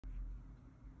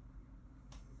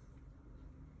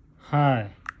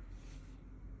Hi.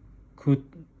 Good,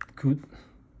 good.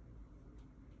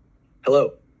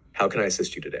 Hello, how can I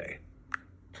assist you today?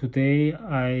 Today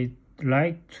I'd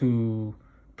like to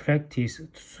practice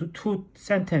two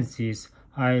sentences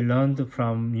I learned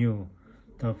from you.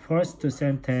 The first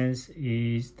sentence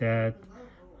is that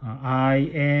I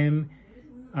am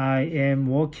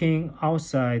walking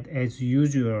outside as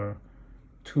usual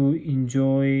to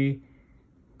enjoy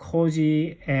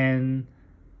cozy and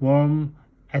warm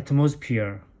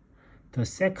atmosphere. The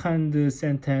second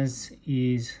sentence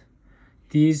is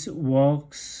these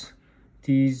walks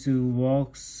these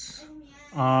walks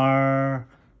are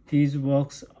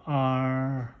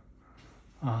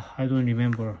I don't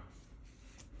remember.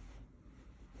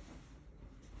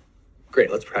 Great,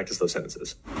 let's practice those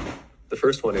sentences. The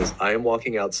first one is, I am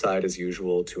walking outside as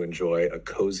usual to enjoy a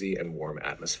cozy and warm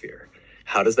atmosphere.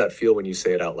 How does that feel when you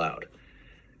say it out loud?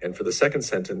 And for the second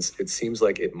sentence, it seems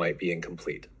like it might be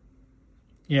incomplete.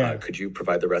 Yeah. Could you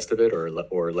provide the rest of it or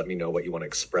let me know what you want to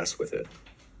express with it?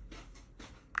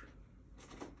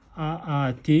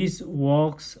 These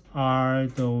walks are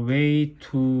the way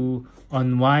to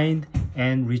unwind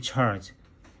and recharge.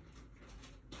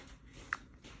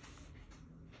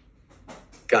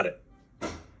 Got it.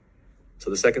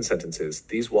 So the second sentence is,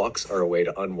 these walks are a way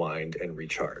to unwind and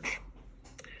recharge.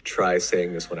 Try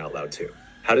saying this one out loud too.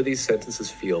 How do these sentences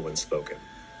feel when spoken?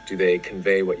 Do they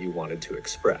convey what you wanted to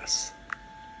express?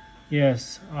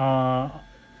 Yes.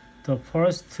 The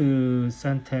first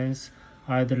sentence,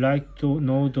 I'd like to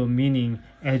know the meaning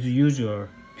as usual,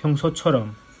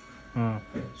 평소처럼.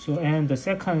 So, and the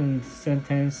second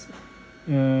sentence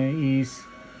is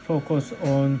focus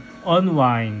on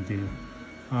unwind.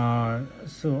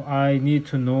 So I need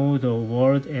to know the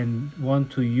word and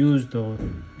want to use the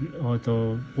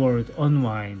word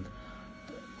unwind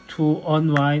to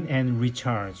unwind and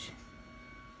recharge.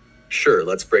 Sure,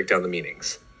 let's break down the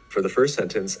meanings. For the first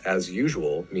sentence, as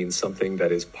usual means something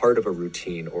that is part of a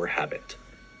routine or habit.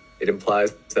 It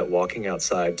implies that walking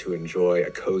outside to enjoy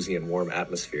a cozy and warm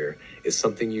atmosphere is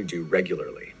something you do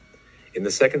regularly. In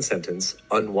the second sentence,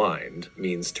 unwind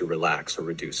means to relax or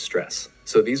reduce stress.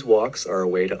 So these walks are a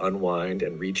way to unwind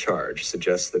and recharge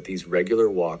suggests that these regular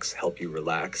walks help you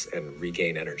relax and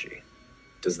regain energy.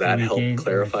 Does that help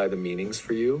clarify the meanings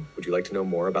for you? Would you like to know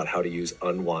more about how to use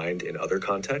unwind in other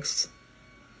contexts?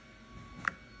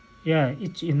 Yeah,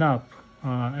 it's enough.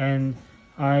 And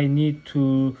I need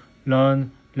to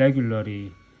learn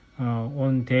regularly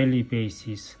on daily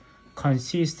basis.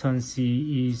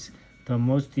 Consistency is the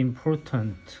most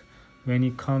important when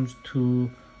it comes to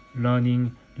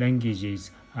learning languages,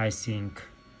 I think.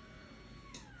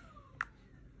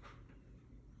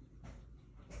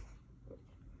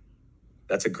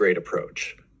 That's a great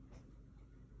approach.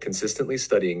 Consistently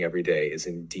studying every day is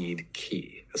indeed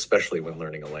key, especially when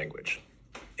learning a language.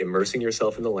 Immersing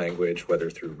yourself in the language, whether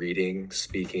through reading,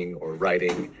 speaking, or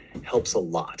writing, helps a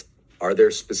lot. Are there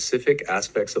specific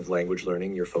aspects of language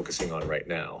learning you're focusing on right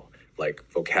now, like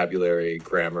vocabulary,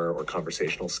 grammar, or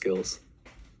conversational skills?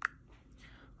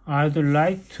 I'd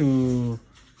like to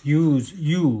use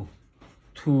you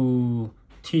to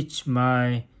teach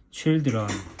my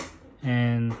children,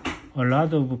 and a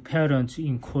lot of parents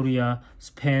in Korea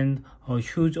spend a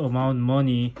huge amount of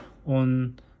money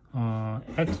on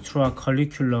extra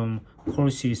curriculum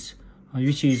courses,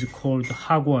 which is called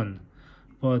학원.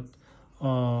 But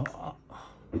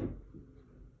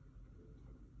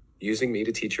using me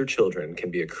to teach your children can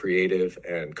be a creative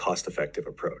and cost-effective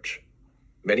approach.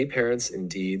 Many parents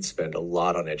indeed spend a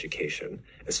lot on education,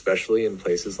 especially in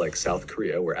places like South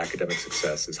Korea where academic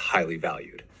success is highly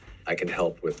valued. I can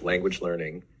help with language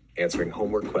learning, answering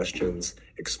homework questions,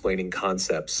 explaining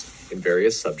concepts in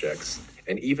various subjects,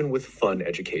 and even with fun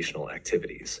educational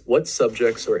activities. What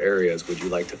subjects or areas would you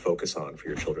like to focus on for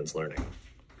your children's learning?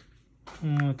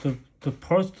 The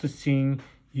first thing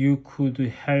you could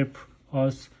help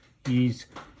us is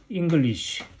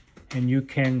English, and you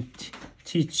can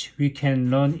we can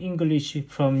learn English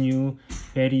from you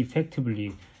very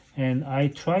effectively. And I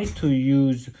try to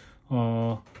use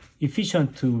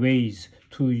efficient ways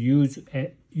to use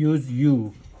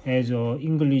you as an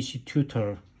English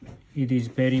tutor. It is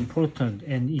very important,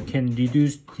 and it can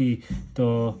reduce the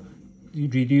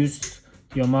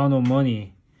amount of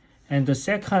money. And the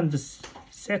second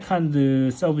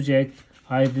subject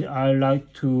I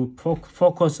like to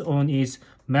focus on is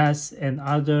math and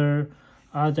other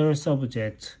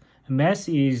subjects. Math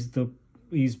is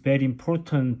very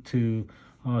important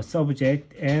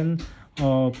subject, and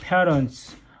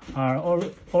parents are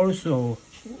also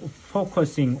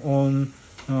focusing on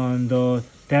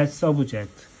that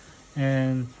subject.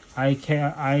 And I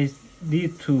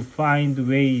need to find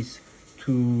ways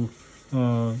to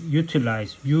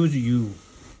use you.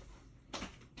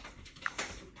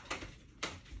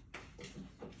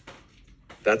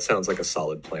 That sounds like a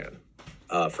solid plan.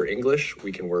 For English,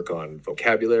 we can work on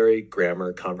vocabulary,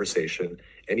 grammar, conversation,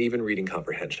 and even reading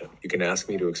comprehension. You can ask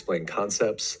me to explain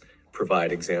concepts,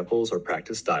 provide examples, or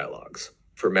practice dialogues.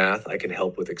 For math, I can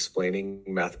help with explaining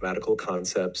mathematical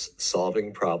concepts,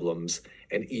 solving problems,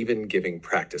 and even giving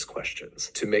practice questions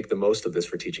to make the most of this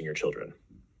for teaching your children.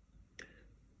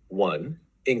 1.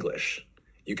 English.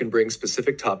 You can bring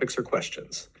specific topics or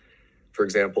questions. For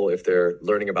example, if they're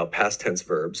learning about past tense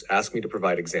verbs, ask me to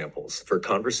provide examples. For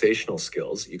conversational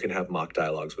skills, you can have mock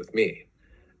dialogues with me.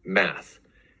 Math.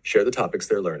 Share the topics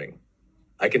they're learning.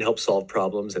 I can help solve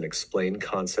problems and explain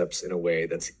concepts in a way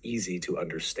that's easy to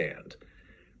understand.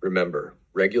 Remember,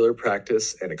 regular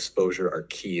practice and exposure are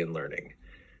key in learning.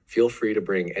 Feel free to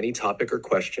bring any topic or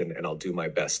question, and I'll do my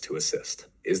best to assist.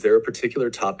 Is there a particular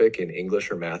topic in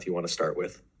English or math you want to start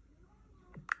with?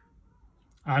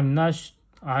 I'm not.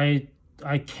 I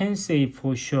can't say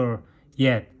for sure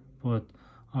yet, but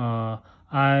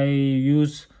I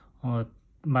use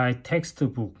my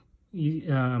textbook,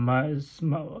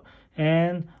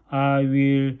 and I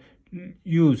will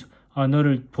use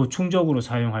너를 보충적으로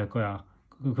사용할 거야.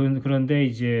 그런데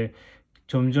이제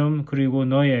점점 그리고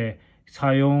너의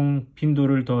사용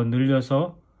빈도를 더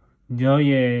늘려서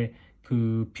너의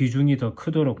그 비중이 더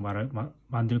크도록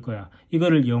만들 거야.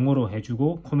 이거를 영어로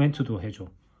해주고 코멘트도 해줘.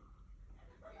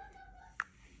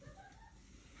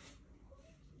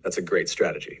 That's a great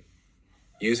strategy.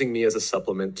 Using me as a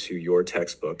supplement to your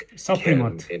textbook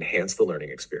can enhance the learning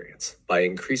experience. By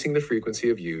increasing the frequency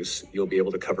of use, you'll be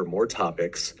able to cover more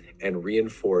topics and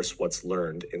reinforce what's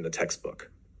learned in the textbook.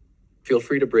 Feel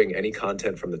free to bring any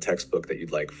content from the textbook that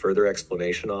you'd like further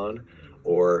explanation on,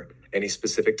 or any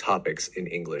specific topics in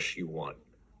English you want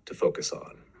to focus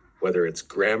on. Whether it's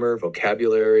grammar,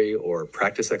 vocabulary, or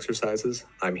practice exercises,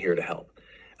 I'm here to help.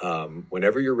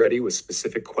 Whenever you're ready with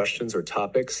specific questions or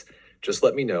topics, just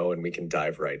let me know and we can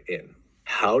dive right in.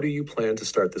 How do you plan to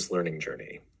start this learning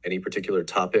journey? Any particular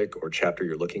topic or chapter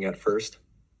you're looking at first?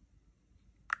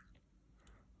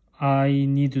 I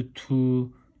need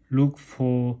to look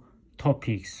for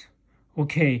topics.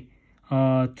 Okay,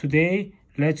 today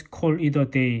let's call it a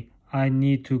day. I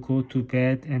need to go to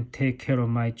bed and take care of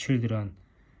my children.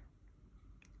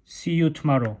 See you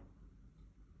tomorrow.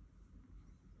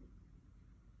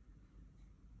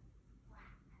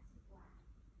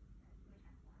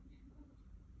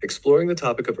 Exploring the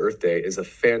topic of Earth Day is a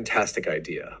fantastic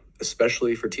idea,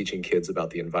 especially for teaching kids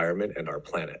about the environment and our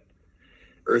planet.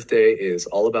 Earth Day is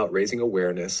all about raising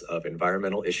awareness of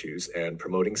environmental issues and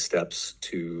promoting steps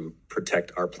to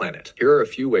protect our planet. Here are a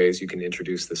few ways you can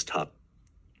introduce this topic.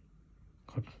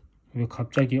 왜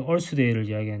갑자기 Earth Day를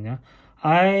이야기하냐?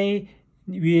 I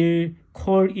will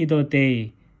call it a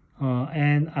day,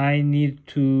 and I need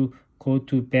to go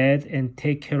to bed and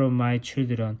take care of my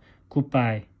children.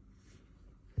 Goodbye.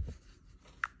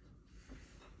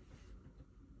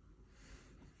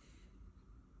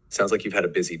 Sounds like you've had a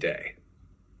busy day.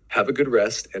 Have a good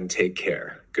rest and take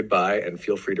care. Goodbye, and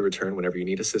feel free to return whenever you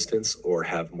need assistance or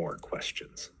have more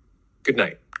questions. Good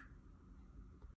night.